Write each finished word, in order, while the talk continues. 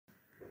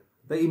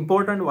The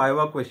important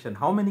Viva question,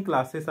 how many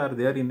classes are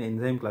there in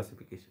enzyme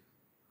classification?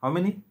 How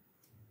many?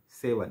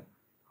 7.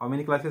 How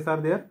many classes are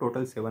there?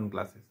 Total 7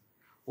 classes.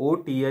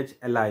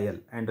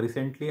 OTHLIL and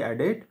recently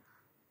added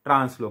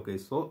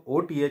translocase. So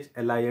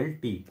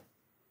OTHLILT.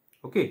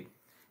 Okay.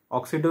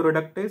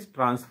 Oxidoreductase,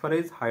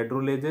 transferase,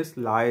 hydrolases,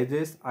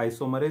 lyases,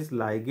 isomerase,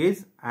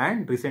 ligase,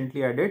 and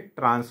recently added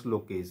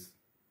translocase.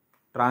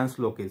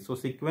 So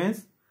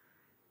sequence,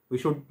 we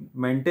should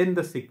maintain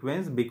the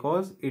sequence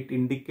because it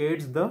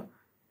indicates the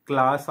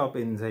class of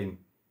enzyme.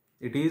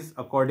 It is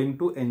according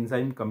to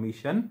enzyme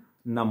commission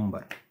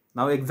number.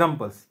 Now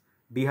examples.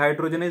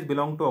 Dehydrogenase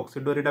belong to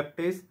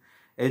oxidoreductase.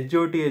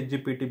 SGOT,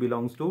 SGPT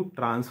belongs to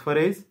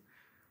transferase.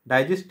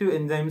 Digestive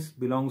enzymes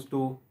belongs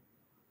to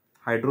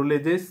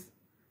hydrolases.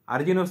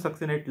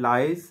 Arginosuccinate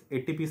lyase,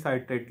 ATP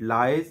citrate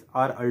lyase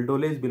or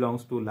aldolase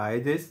belongs to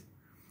lyases.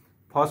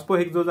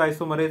 Phosphohexose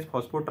isomerase,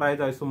 phosphotriose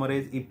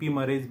isomerase,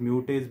 epimerase,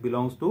 mutase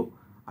belongs to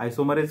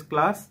isomerase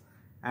class,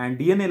 and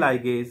DNA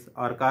ligase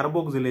or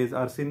carboxylase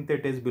or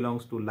synthetase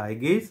belongs to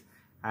ligase,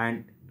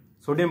 and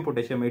sodium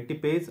potassium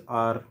ATPase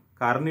or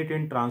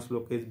carnitine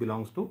translocase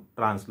belongs to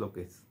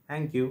translocase.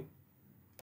 Thank you.